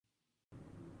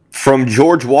From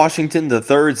George Washington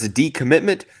III's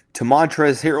decommitment to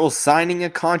Montrezl Harrell signing a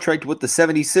contract with the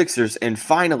 76ers, and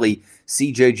finally,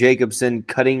 C.J. Jacobson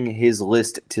cutting his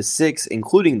list to 6,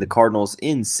 including the Cardinals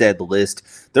in said list.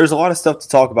 There's a lot of stuff to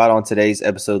talk about on today's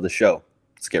episode of the show.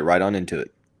 Let's get right on into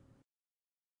it.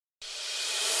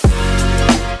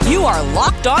 You are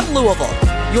Locked On Louisville,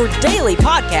 your daily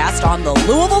podcast on the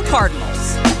Louisville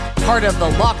Cardinals. Part of the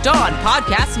Locked On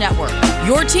Podcast Network,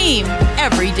 your team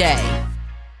every day.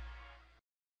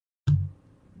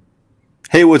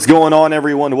 Hey, what's going on,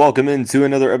 everyone? Welcome into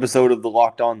another episode of the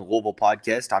Locked On Louisville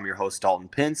podcast. I'm your host, Dalton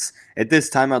Pence. At this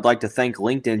time, I'd like to thank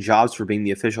LinkedIn Jobs for being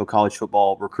the official college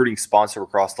football recruiting sponsor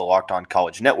across the Locked On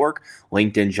College Network.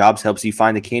 LinkedIn Jobs helps you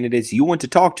find the candidates you want to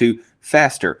talk to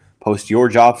faster. Post your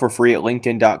job for free at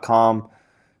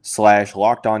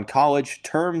linkedin.com/LockedOnCollege.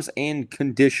 Terms and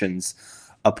conditions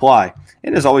apply.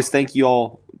 And as always, thank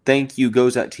you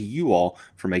goes out to you all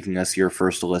for making us your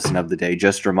first listen of the day.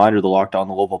 Just a reminder, the Locked On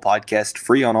Louisville podcast,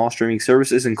 free on all streaming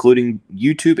services, including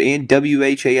YouTube and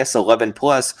WHAS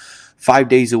 11+, 5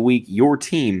 days a week, your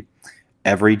team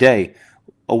every day.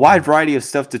 A wide variety of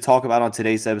stuff to talk about on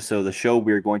today's episode of the show.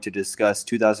 We are going to discuss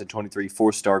 2023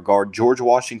 four-star guard George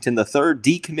Washington III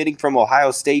decommitting from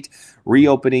Ohio State,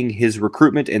 reopening his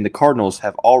recruitment, and the Cardinals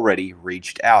have already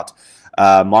reached out.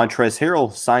 Montrezl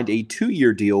Harrell signed a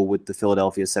 2-year deal with the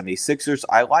Philadelphia 76ers.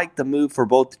 I like the move for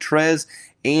both Trez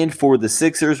and for the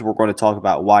Sixers. We're going to talk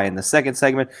about why in the second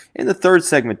segment. In the third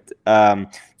segment,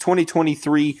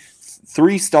 2023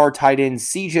 3-star tight end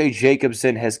C.J.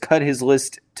 Jacobson has cut his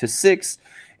list to 6,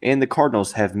 and the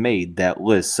Cardinals have made that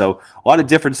list. So a lot of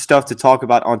different stuff to talk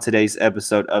about on today's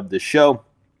episode of the show.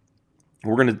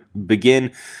 We're going to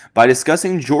begin by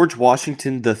discussing George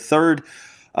Washington III.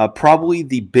 Probably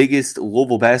the biggest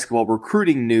Louisville basketball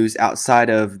recruiting news outside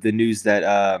of the news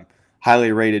that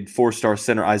highly rated 4-star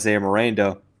center Isaiah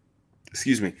Miranda,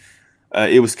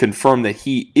 it was confirmed that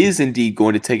he is indeed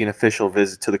going to take an official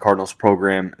visit to the Cardinals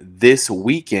program this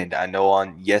weekend. I know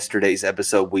on yesterday's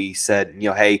episode we said,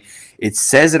 hey, it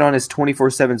says it on his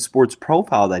 24/7 Sports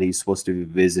profile that he's supposed to be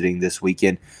visiting this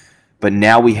weekend, but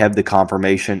now we have the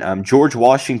confirmation. George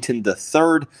Washington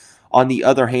III, on the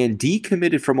other hand,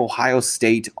 decommitted from Ohio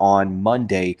State on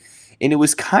Monday, and it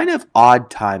was kind of odd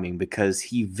timing because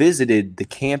he visited the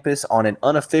campus on an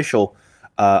unofficial,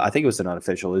 I think it was an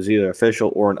unofficial, it was either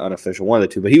official or an unofficial, one of the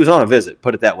two, but he was on a visit,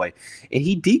 put it that way, and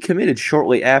he decommitted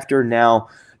shortly after. Now,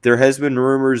 there has been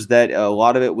rumors that a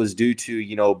lot of it was due to,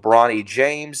 Bronny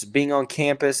James being on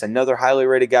campus. Another highly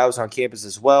rated guy was on campus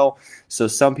as well, so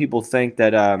some people think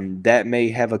that that may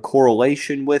have a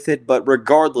correlation with it, but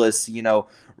regardless,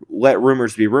 let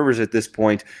rumors be rumors at this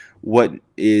point. What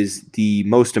is the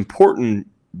most important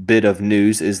bit of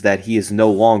news is that he is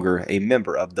no longer a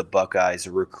member of the Buckeyes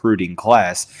recruiting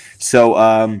class. So,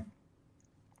 a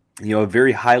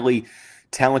very highly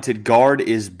talented guard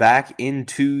is back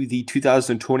into the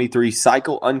 2023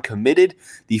 cycle uncommitted.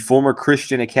 The former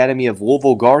Christian Academy of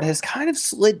Louisville guard has kind of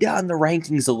slid down the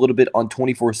rankings a little bit on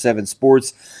 24/7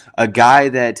 Sports. A guy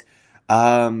that,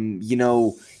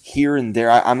 here and there,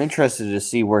 I'm interested to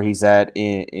see where he's at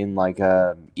in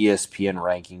ESPN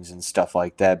rankings and stuff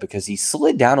like that, because he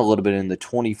slid down a little bit in the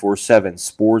 24/7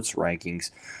 Sports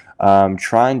rankings.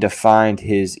 Trying to find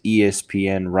his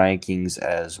ESPN rankings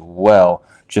as well,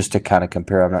 just to kind of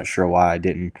compare. I'm not sure why I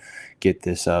didn't get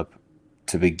this up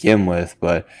to begin with,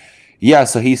 but yeah,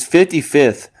 so he's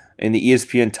 55th in the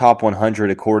ESPN Top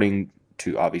 100 according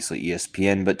to obviously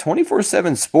ESPN, but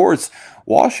 24/7 Sports,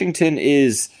 Washington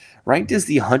is ranked as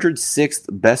the 106th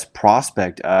best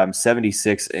prospect,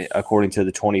 76 according to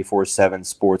the 24/7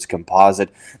 Sports composite.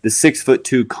 The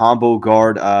 6'2" combo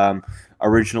guard,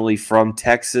 originally from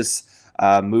Texas,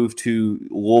 moved to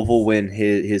Louisville when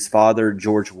his father,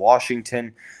 George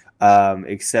Washington,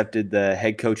 accepted the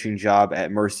head coaching job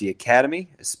at Mercy Academy,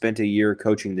 spent a year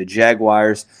coaching the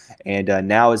Jaguars, and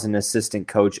now is an assistant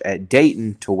coach at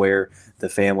Dayton, to where the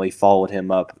family followed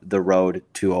him up the road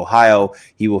to Ohio.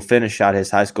 He will finish out his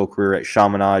high school career at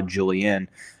Chaminade Julienne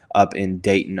up in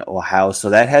Dayton, Ohio. So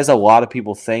that has a lot of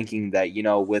people thinking that,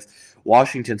 with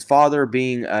Washington's father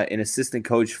being an assistant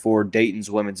coach for Dayton's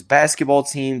women's basketball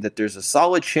team, that there's a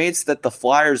solid chance that the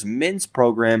Flyers men's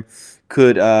program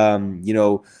could,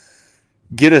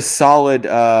 get a solid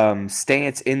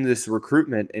stance in this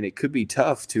recruitment, and it could be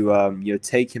tough to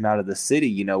take him out of the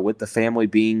city, with the family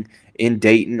being in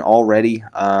Dayton already,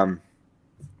 so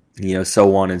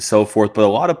on and so forth. But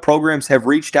a lot of programs have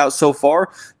reached out so far,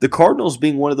 the Cardinals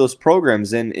being one of those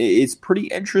programs, and it's pretty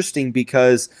interesting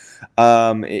because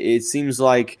it seems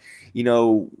like,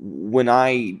 when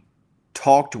I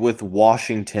talked with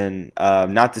Washington,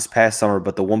 not this past summer,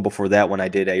 but the one before that, when I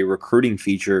did a recruiting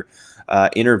feature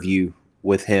interview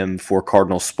with him for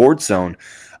Cardinal Sports Zone.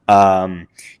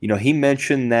 He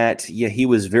mentioned that he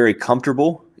was very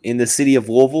comfortable in the city of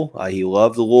Louisville. He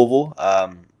loved Louisville.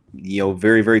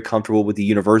 Very, very comfortable with the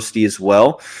university as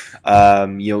well.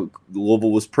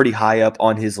 Louisville was pretty high up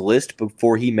on his list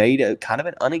before he made a kind of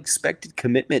an unexpected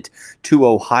commitment to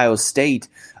Ohio State.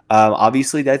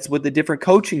 Obviously, that's with the different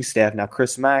coaching staff. Now,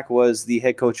 Chris Mack was the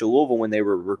head coach of Louisville when they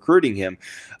were recruiting him.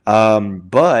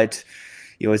 But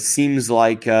it seems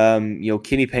like,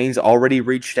 Kenny Payne's already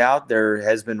reached out. There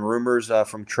has been rumors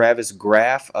from Travis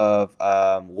Graff of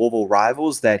Louisville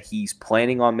Rivals that he's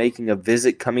planning on making a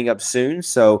visit coming up soon.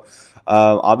 So,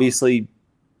 obviously,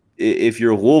 if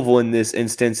you're Louisville in this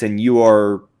instance and you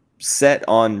are set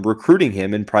on recruiting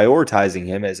him and prioritizing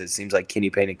him, as it seems like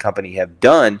Kenny Payne and company have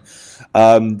done,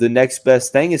 the next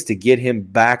best thing is to get him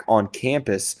back on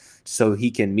campus so he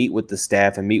can meet with the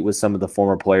staff and meet with some of the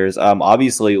former players.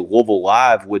 Obviously, Louisville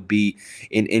Live would be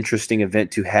an interesting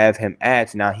event to have him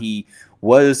at. Now, he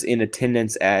was in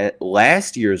attendance at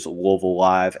last year's Louisville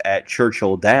Live at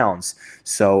Churchill Downs,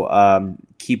 so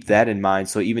keep that in mind.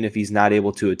 So even if he's not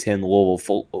able to attend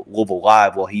Louisville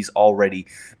Live, well, he's already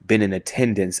been in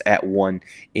attendance at one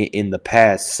in the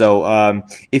past. So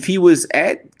if he was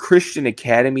at Christian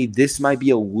Academy, this might be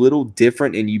a little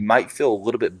different, and you might feel a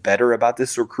little bit better about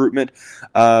this recruitment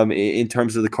in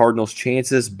terms of the Cardinals'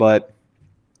 chances. But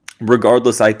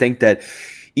regardless, I think that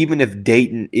even if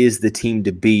Dayton is the team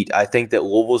to beat, I think that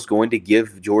Louisville is going to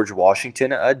give George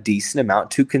Washington a decent amount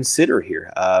to consider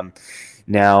here.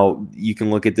 Now, you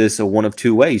can look at this one of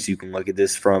two ways. You can look at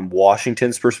this from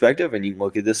Washington's perspective, and you can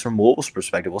look at this from Louisville's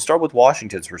perspective. We'll start with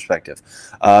Washington's perspective.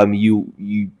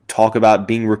 You talk about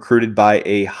being recruited by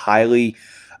a highly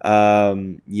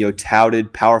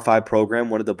touted Power 5 program,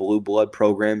 one of the blue blood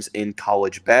programs in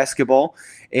college basketball.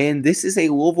 And this is a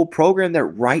Louisville program that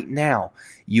right now,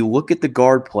 you look at the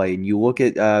guard play and you look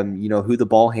at who the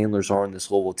ball handlers are on this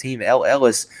Louisville team. El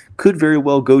Ellis could very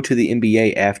well go to the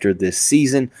NBA after this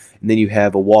season. And then you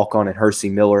have a walk-on at Hersey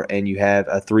Miller, and you have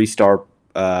a 3-star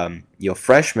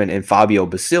freshman in Fabio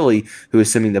Basili, who,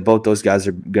 assuming that both those guys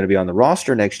are going to be on the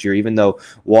roster next year, even though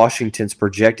Washington's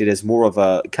projected as more of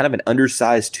a kind of an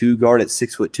undersized 2 guard at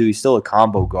 6'2", he's still a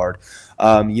combo guard.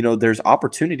 There's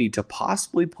opportunity to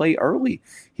possibly play early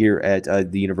here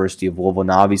at the University of Louisville.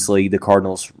 Now, obviously, the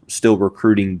Cardinals still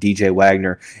recruiting DJ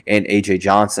Wagner and AJ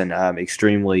Johnson,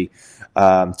 extremely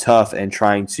tough, and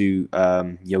trying to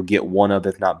get one of,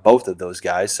 if not both of those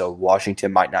guys. So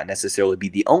Washington might not necessarily be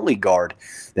the only guard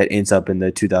that ends up in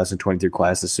the 2023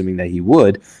 class, assuming that he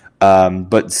would.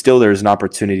 But still, there's an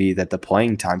opportunity that the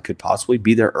playing time could possibly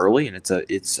be there early, and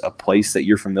it's a place that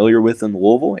you're familiar with in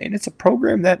Louisville, and it's a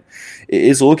program that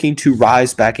is looking to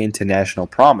rise back into national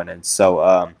prominence.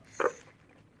 So,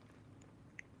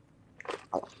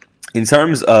 in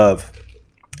terms of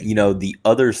the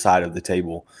other side of the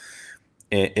table,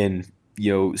 and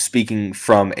speaking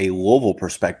from a Louisville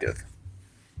perspective,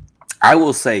 I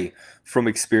will say, from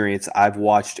experience, I've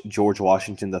watched George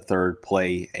Washington III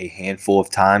play a handful of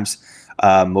times,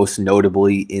 most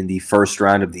notably in the first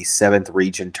round of the 7th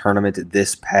region tournament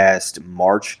this past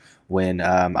March, when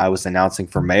I was announcing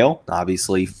for Mail.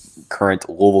 Obviously, current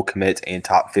Louisville commit and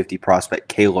top 50 prospect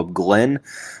Caleb Glenn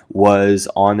was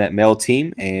on that Mail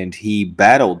team, and he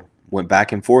went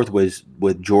back and forth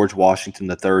with George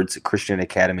Washington III's Christian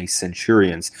Academy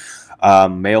Centurions.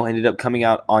 Mail ended up coming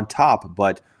out on top,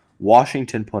 but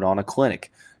Washington put on a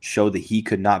clinic, showed that he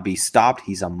could not be stopped.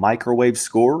 He's a microwave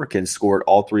scorer, can score at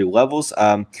all 3 levels.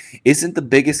 Isn't the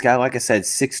biggest guy, like I said,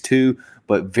 6'2",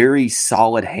 but very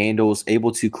solid handles,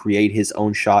 able to create his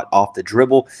own shot off the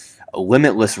dribble,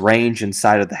 limitless range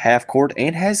inside of the half court,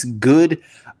 and has good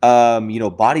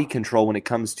body control when it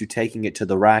comes to taking it to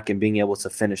the rack and being able to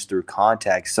finish through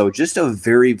contact. So just a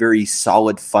very, very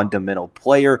solid fundamental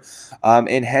player,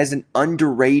 and has an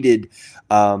underrated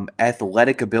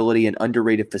athletic ability and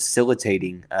underrated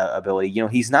facilitating ability.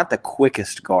 He's not the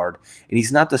quickest guard and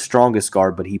he's not the strongest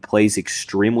guard, but he plays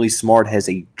extremely smart, has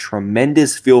a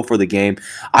tremendous feel for the game.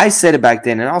 I said it back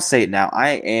then, and I'll say it now.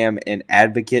 I am an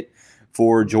advocate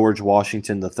for George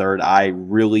Washington III. I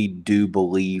really do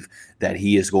believe that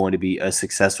he is going to be a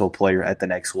successful player at the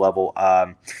next level.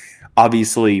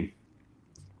 Obviously,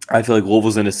 I feel like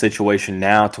Louisville's in a situation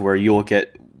now to where you look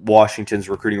at Washington's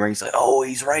recruiting rankings, like, oh,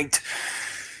 he's ranked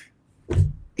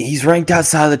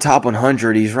outside of the top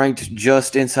 100. He's ranked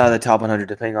just inside of the top 100,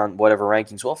 depending on whatever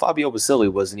rankings. Well, Fabio Basili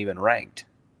wasn't even ranked.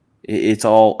 It's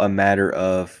all a matter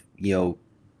of,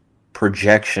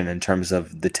 projection in terms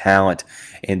of the talent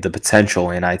and the potential.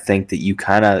 And I think that you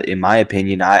kind of, in my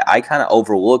opinion, I kind of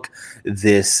overlook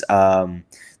this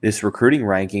this recruiting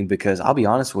ranking because I'll be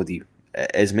honest with you,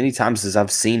 as many times as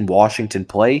I've seen Washington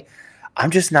play, I'm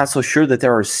just not so sure that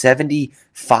there are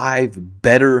 75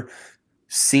 better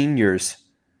seniors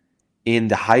in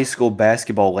the high school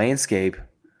basketball landscape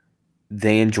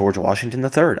than George Washington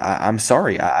III. I'm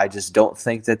sorry. I just don't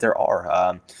think that there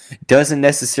are. Doesn't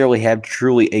necessarily have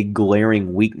truly a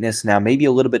glaring weakness. Now, maybe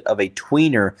a little bit of a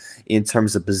tweener in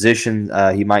terms of position.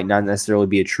 He might not necessarily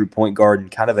be a true point guard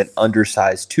and kind of an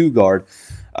undersized two guard,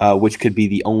 which could be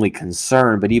the only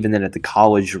concern. But even then at the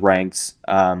college ranks,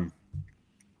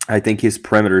 I think his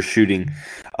perimeter shooting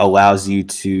allows you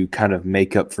to kind of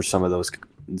make up for some of those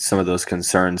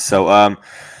concerns. So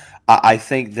I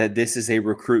think that this is a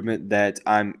recruitment that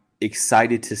I'm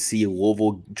excited to see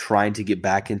Louisville trying to get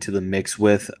back into the mix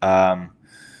with. Obviously,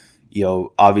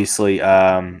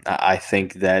 I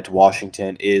think that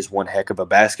Washington is one heck of a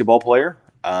basketball player.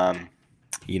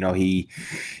 He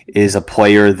is a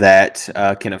player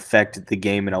that can affect the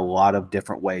game in a lot of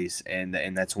different ways, and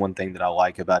that's one thing that I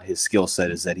like about his skill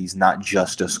set is that he's not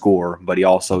just a scorer, but he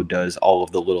also does all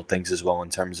of the little things as well in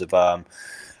terms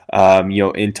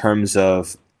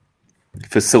of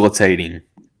facilitating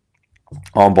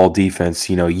on-ball defense,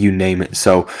 you name it.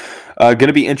 So going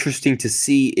to be interesting to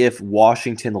see if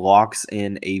Washington locks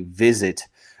in a visit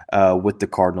with the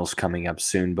Cardinals coming up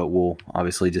soon, but we'll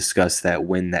obviously discuss that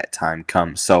when that time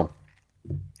comes. So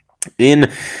in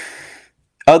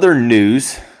other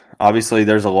news, obviously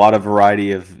there's a lot of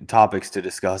variety of topics to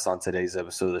discuss on today's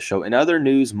episode of the show. In other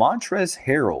news, Montrezl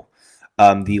Harrell,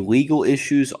 the legal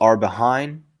issues are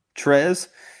behind Trez,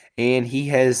 and he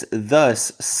has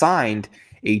thus signed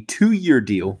a 2-year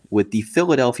deal with the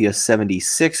Philadelphia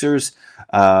 76ers,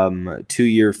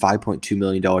 2-year, $5.2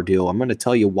 million deal. I'm going to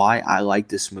tell you why I like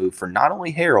this move for not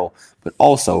only Harrell, but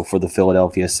also for the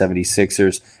Philadelphia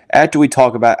 76ers after we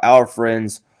talk about our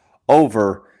friends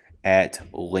over at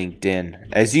LinkedIn.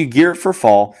 As you gear up for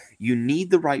fall, you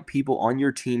need the right people on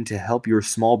your team to help your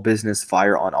small business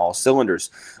fire on all cylinders.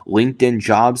 LinkedIn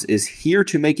Jobs is here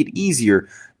to make it easier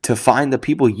to find the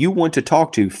people you want to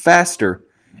talk to faster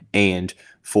and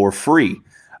for free.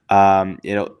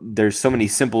 There's so many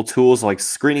simple tools like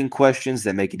screening questions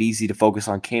that make it easy to focus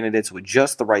on candidates with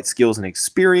just the right skills and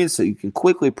experience so you can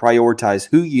quickly prioritize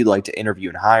who you'd like to interview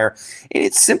and hire. And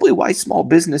it's simply why small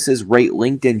businesses rate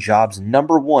LinkedIn Jobs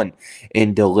 #1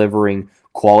 in delivering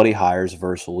quality hires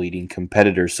versus leading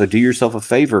competitors. So do yourself a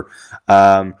favor.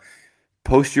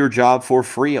 Post your job for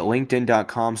free at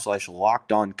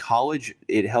linkedin.com/lockedoncollege.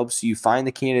 It helps you find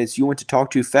the candidates you want to talk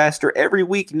to faster. Every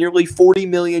week, nearly 40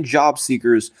 million job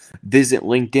seekers visit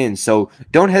LinkedIn. So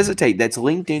don't hesitate. That's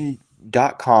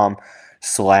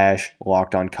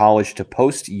linkedin.com/lockedoncollege to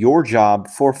post your job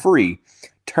for free.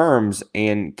 Terms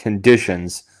and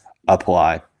conditions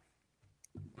apply.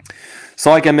 So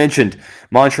like I mentioned,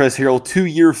 Montrezl Harrell,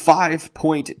 2-year,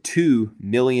 $5.2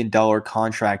 million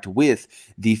contract with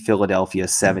the Philadelphia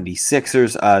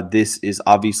 76ers. This is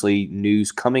obviously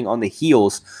news coming on the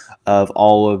heels of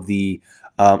all of the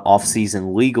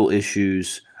offseason legal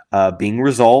issues being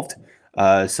resolved.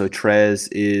 So Trez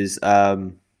is,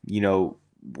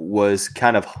 was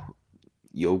kind of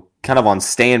on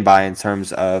standby in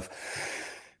terms of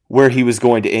where he was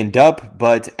going to end up.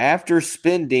 But after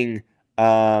spending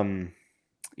the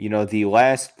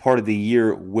last part of the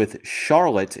year with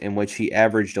Charlotte, in which he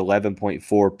averaged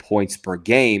 11.4 points per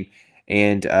game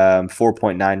and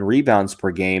 4.9 rebounds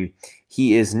per game,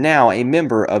 he is now a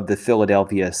member of the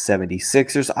Philadelphia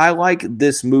 76ers. I like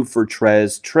this move for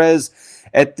Trez. Trez,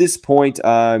 at this point,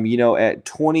 at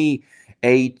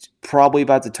 28, probably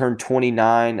about to turn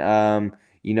 29,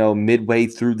 midway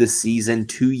through the season,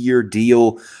 2-year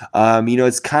deal.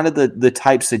 It's kind of the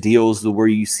types of deals where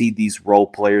you see these role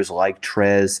players like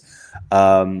Trez,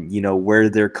 where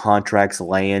their contracts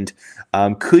land.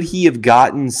 Could he have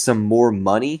gotten some more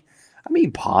money? I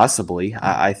mean, possibly.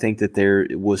 I think that there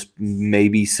was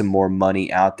maybe some more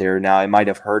money out there. Now, it might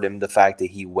have hurt him the fact that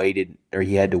he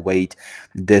had to wait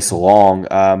this long.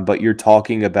 But you're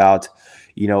talking about,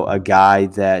 a guy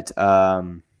that,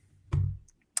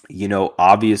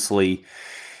 obviously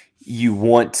you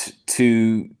want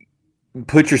to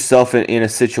put yourself in a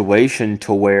situation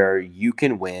to where you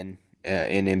can win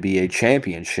an NBA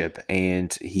championship.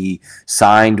 And he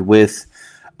signed with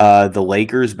the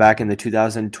Lakers back in the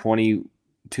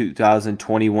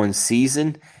 2020-2021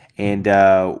 season. And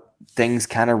things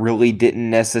kind of really didn't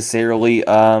necessarily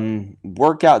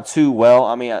work out too well.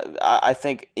 I mean, I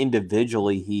think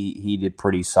individually he did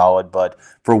pretty solid, but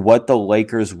for what the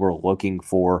Lakers were looking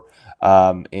for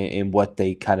and what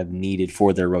they kind of needed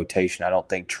for their rotation, I don't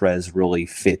think Trez really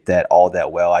fit that all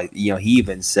that well. He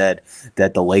even said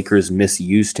that the Lakers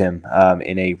misused him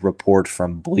in a report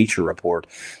from Bleacher Report.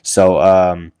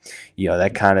 So,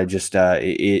 that kind of just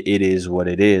it is what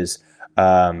it is.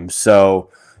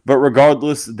 But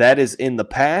regardless, that is in the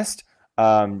past.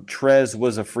 Trez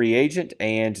was a free agent,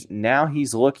 and now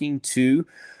he's looking to,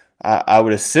 I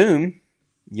would assume,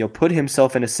 put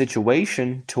himself in a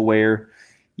situation to where,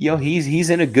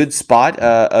 he's in a good spot,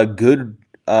 a good,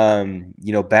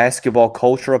 basketball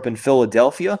culture up in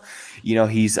Philadelphia.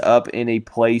 He's up in a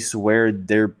place where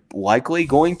they're likely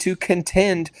going to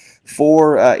contend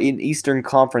for an Eastern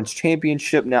Conference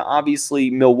championship. Now,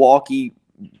 obviously, Milwaukee,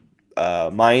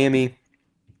 Miami,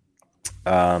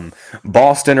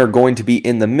 Boston are going to be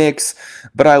in the mix,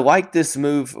 but I like this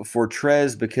move for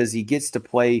Trez because he gets to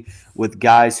play with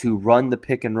guys who run the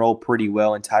pick and roll pretty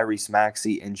well in Tyrese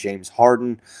Maxey and James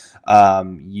Harden.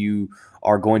 You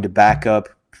are going to back up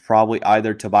probably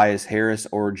either Tobias Harris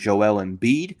or Joel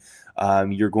Embiid.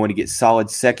 You're going to get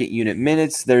solid second unit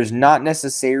minutes. There's not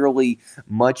necessarily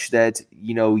much that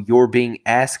you're being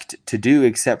asked to do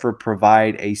except for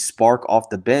provide a spark off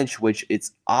the bench, which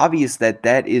it's obvious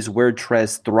that is where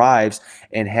Trez thrives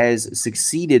and has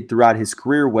succeeded throughout his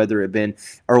career, whether it been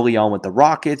early on with the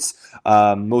Rockets,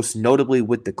 most notably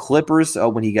with the Clippers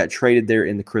when he got traded there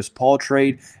in the Chris Paul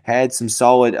trade, had some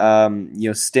solid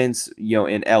stints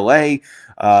in LA,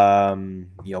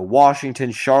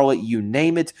 Washington, Charlotte, you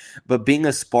name it. But being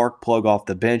a spark plug off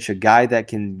the bench, a guy that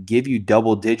can give you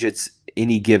double digits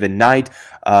any given night,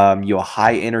 a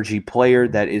high energy player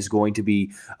that is going to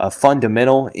be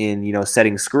fundamental in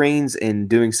setting screens and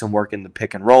doing some work in the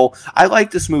pick and roll. I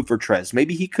like this move for Trez.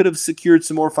 Maybe he could have secured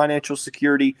some more financial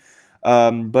security,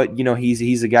 but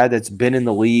he's a guy that's been in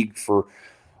the league for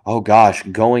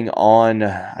going on,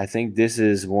 I think this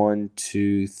is 1,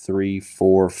 2, 3,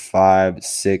 4, 5,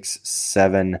 6,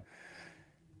 7.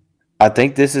 I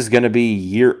think this is going to be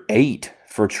year 8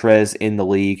 for Trez in the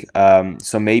league.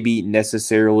 So maybe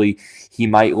necessarily he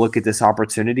might look at this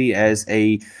opportunity as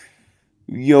a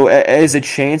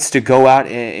chance to go out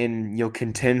and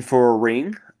contend for a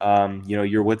ring.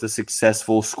 You're with a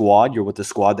successful squad. You're with a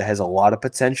squad that has a lot of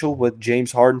potential with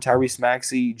James Harden, Tyrese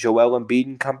Maxey, Joel Embiid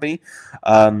and company.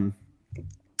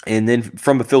 And then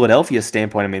from a Philadelphia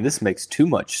standpoint, I mean, this makes too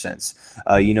much sense.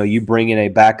 You bring in a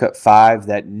backup 5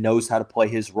 that knows how to play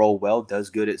his role well, does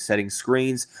good at setting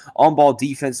screens. On-ball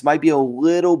defense might be a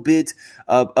little bit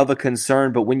of a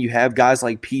concern, but when you have guys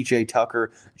like P.J.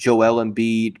 Tucker, Joel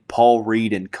Embiid, Paul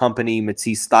Reed and company,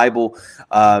 Matisse Thybulle,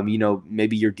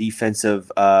 maybe your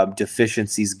defensive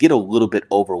deficiencies get a little bit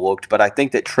overlooked. But I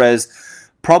think that Trez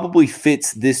probably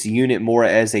fits this unit more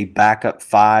as a backup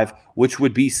 5, which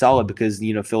would be solid because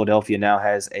Philadelphia now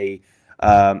has a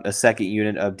second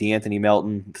unit of DeAnthony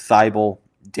Melton, Thybulle,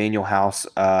 Daniel House,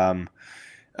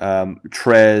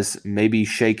 Trez, maybe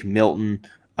Shake Milton,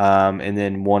 and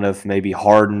then one of maybe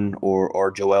Harden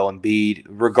or Joel Embiid.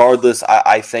 Regardless,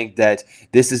 I think that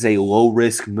this is a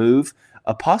low-risk move,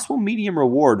 a possible medium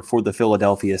reward for the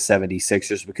Philadelphia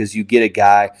 76ers because you get a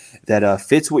guy that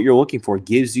fits what you're looking for,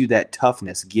 gives you that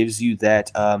toughness, gives you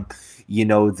that,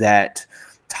 that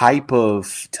type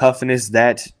of toughness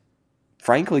that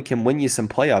frankly can win you some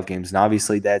playoff games. And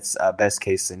obviously that's best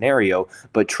case scenario,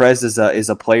 but Trez is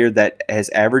a player that has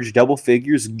averaged double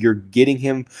figures. You're getting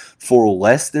him for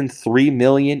less than $3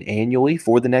 million annually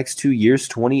for the next 2 years,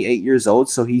 28 years old.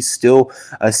 So he's still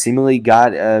seemingly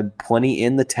got plenty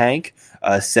in the tank.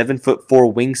 7'4"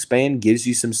 wingspan gives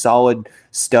you some solid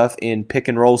stuff in pick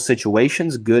and roll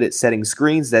situations, good at setting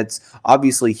screens. That's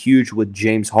obviously huge with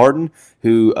James Harden,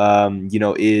 who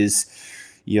is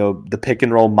the pick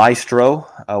and roll maestro,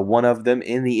 one of them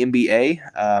in the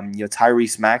NBA.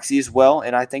 Tyrese Maxey as well,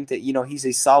 and I think that he's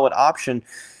a solid option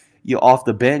off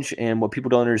the bench. And what people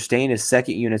don't understand is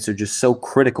second units are just so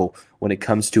critical when it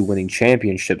comes to winning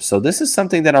championships. So this is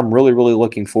something that I'm really, really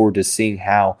looking forward to seeing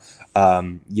how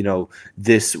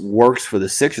this works for the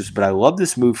Sixers. But I love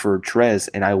this move for Trez,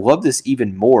 and I love this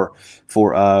even more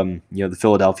for the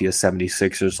Philadelphia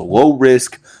 76ers. Low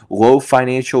risk, low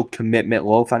financial commitment,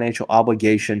 low financial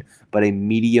obligation, but a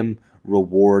medium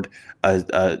reward,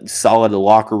 a solid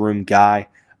locker room guy,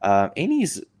 and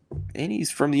he's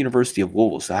from the University of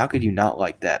Louisville, so how could you not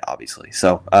like that, obviously?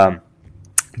 So,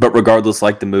 but regardless,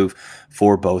 like the move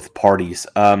for both parties.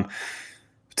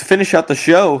 To finish out the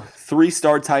show,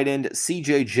 3-star tight end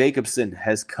C.J. Jacobson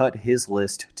has cut his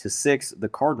list to 6. The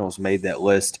Cardinals made that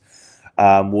list.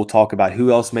 We'll talk about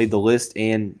who else made the list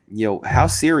and, how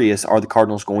serious are the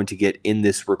Cardinals going to get in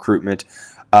this recruitment.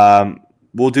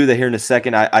 We'll do that here in a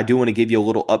second. I do want to give you a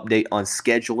little update on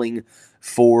scheduling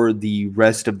for the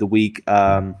rest of the week.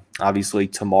 Obviously,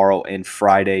 tomorrow and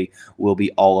Friday will be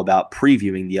all about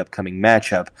previewing the upcoming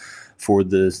matchup for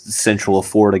the Central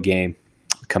Florida game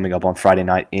coming up on Friday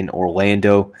night in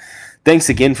Orlando. Thanks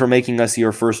again for making us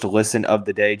your first listen of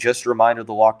the day. Just a reminder,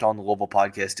 the Locked On Louisville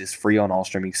podcast is free on all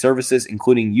streaming services,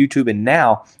 including YouTube and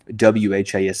now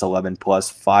WHAS 11 Plus,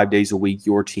 5 days a week,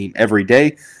 your team every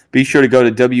day. Be sure to go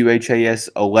to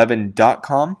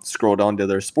WHAS11.com, scroll down to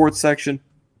their sports section,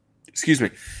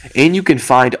 and you can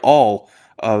find all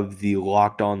of the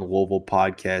Locked On Louisville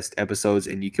podcast episodes,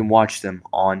 and you can watch them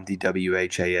on the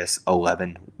WHAS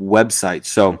 11 website.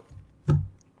 So,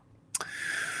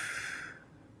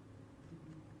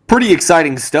 pretty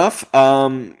exciting stuff.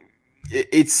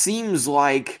 It seems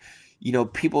like,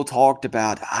 people talked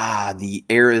about, the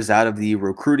air is out of the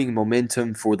recruiting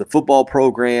momentum for the football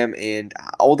program. And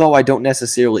although I don't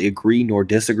necessarily agree nor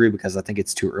disagree, because I think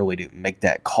it's too early to make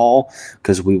that call,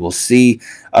 because we will see,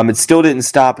 it still didn't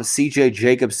stop C.J.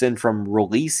 Jacobson from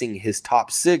releasing his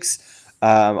top 6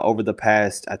 over the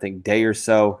past, I think, day or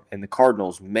so. And the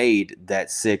Cardinals made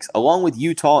that 6, along with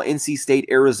Utah, NC State,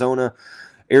 Arizona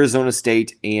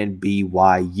State, and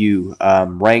BYU,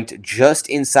 ranked just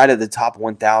inside of the top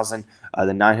 1,000,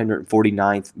 the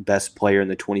 949th best player in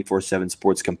the 24/7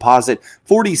 Sports Composite,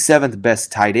 47th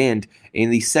best tight end,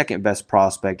 and the second best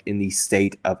prospect in the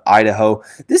state of Idaho.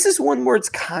 This is one where it's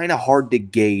kind of hard to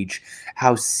gauge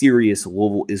how serious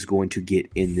Louisville is going to get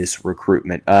in this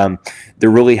recruitment. There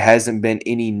really hasn't been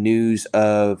any news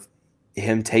of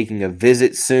him taking a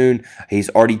visit soon. He's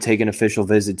already taken official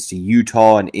visits to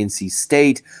Utah and NC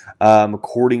State.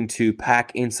 According to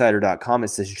PackInsider.com, it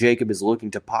says Jacob is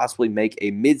looking to possibly make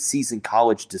a midseason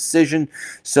college decision.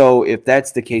 So if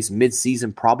that's the case,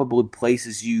 midseason probably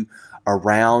places you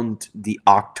around the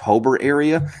October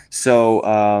area. So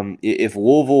if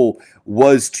Louisville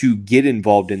was to get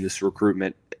involved in this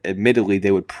recruitment, admittedly,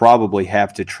 they would probably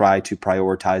have to try to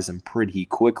prioritize him pretty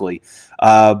quickly.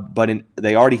 But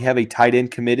they already have a tight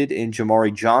end committed in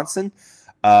Jamari Johnson.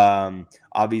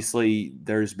 Obviously,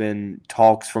 there's been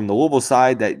talks from the Louisville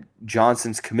side that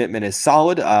Johnson's commitment is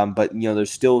solid, but there's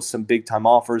still some big-time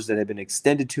offers that have been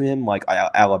extended to him, like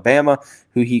Alabama,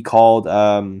 who he called,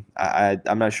 I'm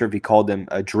not sure if he called them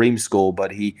a dream school,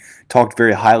 but he talked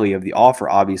very highly of the offer,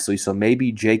 obviously. So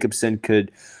maybe Jacobson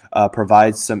could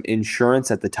provide some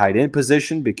insurance at the tight end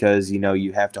position because,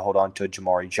 you have to hold on to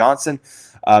Jamari Johnson.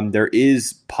 There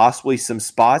is possibly some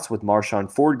spots with Marshawn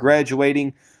Ford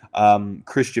graduating.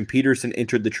 Christian Peterson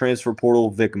entered the transfer portal.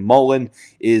 Vic Mullen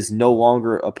is no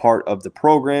longer a part of the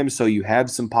program, so you have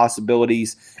some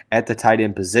possibilities at the tight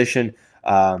end position.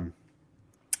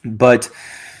 But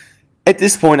at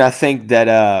this point, I think that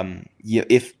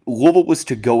if Louisville was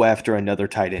to go after another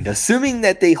tight end, assuming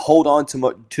that they hold on to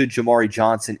Jamari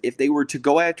Johnson, if they were to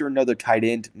go after another tight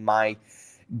end, my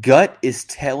gut is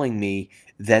telling me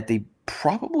that they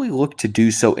probably look to do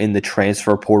so in the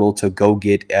transfer portal to go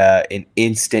get an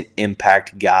instant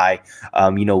impact guy,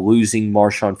 losing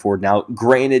Marshawn Ford. Now,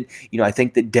 granted, I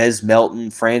think that Des Melton,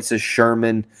 Francis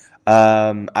Sherman,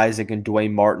 Isaac and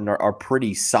Dwayne Martin are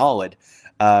pretty solid.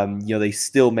 They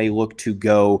still may look to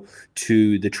go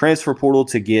to the transfer portal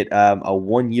to get a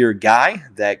one-year guy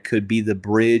that could be the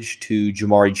bridge to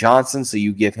Jamari Johnson. So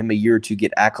you give him a year to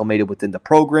get acclimated within the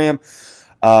program.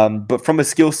 But from a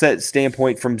skill set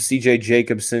standpoint, from C.J.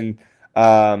 Jacobson,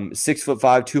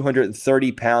 6'5",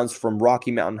 230 pounds, from Rocky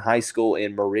Mountain High School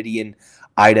in Meridian,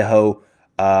 Idaho,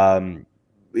 it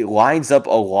lines up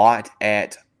a lot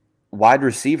at wide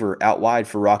receiver out wide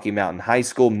for Rocky Mountain High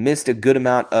School. Missed a good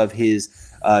amount of his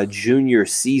junior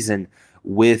season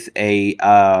with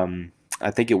I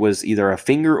think it was either a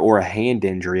finger or a hand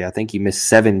injury. I think he missed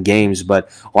 7 games, but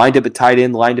lined up at tight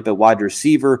end, lined up at wide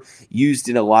receiver, used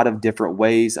in a lot of different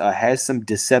ways, has some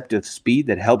deceptive speed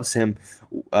that helps him,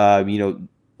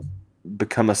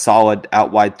 become a solid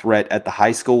out wide threat at the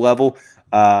high school level.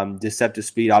 Deceptive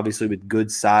speed, obviously, with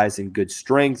good size and good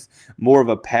strength. More of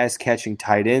a pass-catching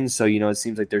tight end. So, it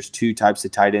seems like there's 2 types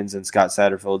of tight ends in Scott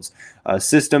Satterfield's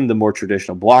system, the more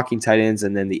traditional blocking tight ends,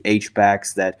 and then the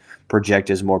H-backs that project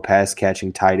as more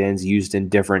pass-catching tight ends used in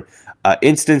different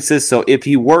instances. So if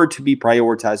he were to be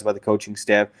prioritized by the coaching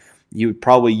staff, you would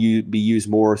probably be used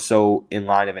more so in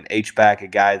line of an H-back, a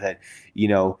guy that,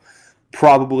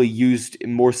 probably used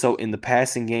more so in the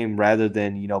passing game rather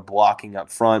than, blocking up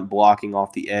front, blocking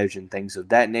off the edge and things of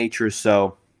that nature.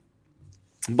 So,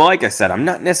 but like I said, I'm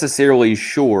not necessarily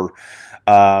sure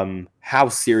how how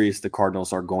serious the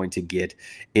Cardinals are going to get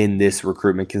in this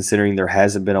recruitment, considering there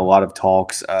hasn't been a lot of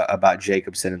talks about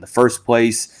Jacobson in the first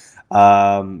place.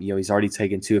 He's already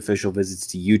taken 2 official visits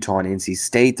to Utah and NC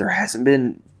State. There hasn't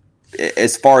been,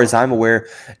 as far as I'm aware,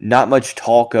 not much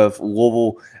talk of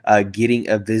Louisville getting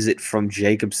a visit from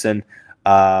Jacobson.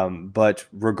 But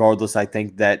regardless, I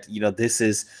think that, this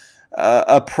is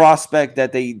a prospect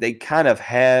that they kind of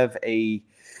have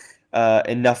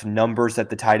enough numbers at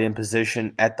the tight end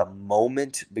position at the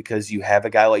moment, because you have a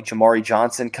guy like Jamari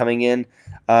Johnson coming in,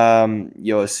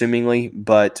 assumingly.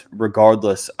 But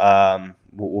regardless,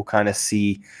 we'll kind of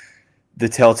see. The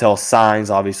telltale signs,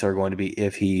 obviously, are going to be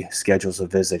if he schedules a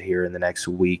visit here in the next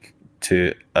week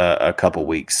to a couple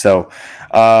weeks. So,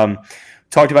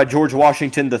 talked about George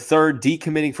Washington III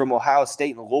decommitting from Ohio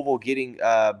State and Louisville getting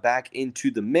back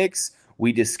into the mix.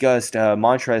 We discussed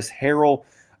Montrezl Harrell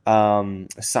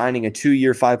signing a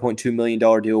 2-year, $5.2 million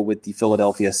deal with the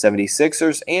Philadelphia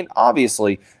 76ers, and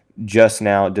obviously just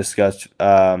now discussed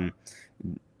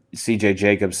C.J.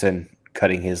 Jacobson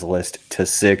cutting his list to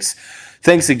 6.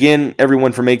 Thanks again,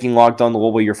 everyone, for making Locked On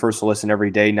Louisville your first listen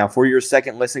every day. Now, for your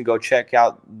second listen, go check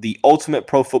out the Ultimate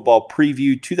Pro Football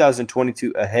Preview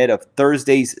 2022 ahead of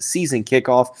Thursday's season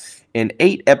kickoff, an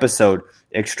 8-episode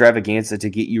extravaganza to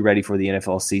get you ready for the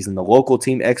NFL season. The local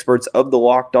team experts of the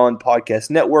Locked On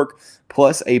Podcast Network,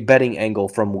 plus a betting angle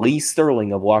from Lee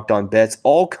Sterling of Locked On Bets,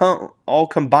 all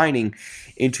combining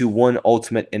into one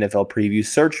ultimate NFL preview.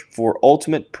 Search for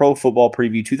Ultimate Pro Football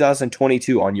Preview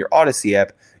 2022 on your Odyssey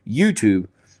app, YouTube,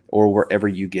 or wherever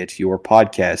you get your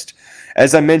podcast.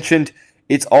 As I mentioned,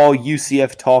 it's all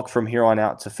UCF talk from here on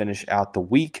out to finish out the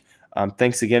week.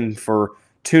 Thanks again for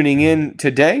tuning in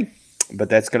today, but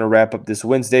that's going to wrap up this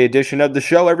Wednesday edition of the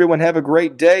show. Everyone have a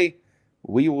great day.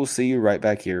 We will see you right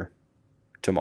back here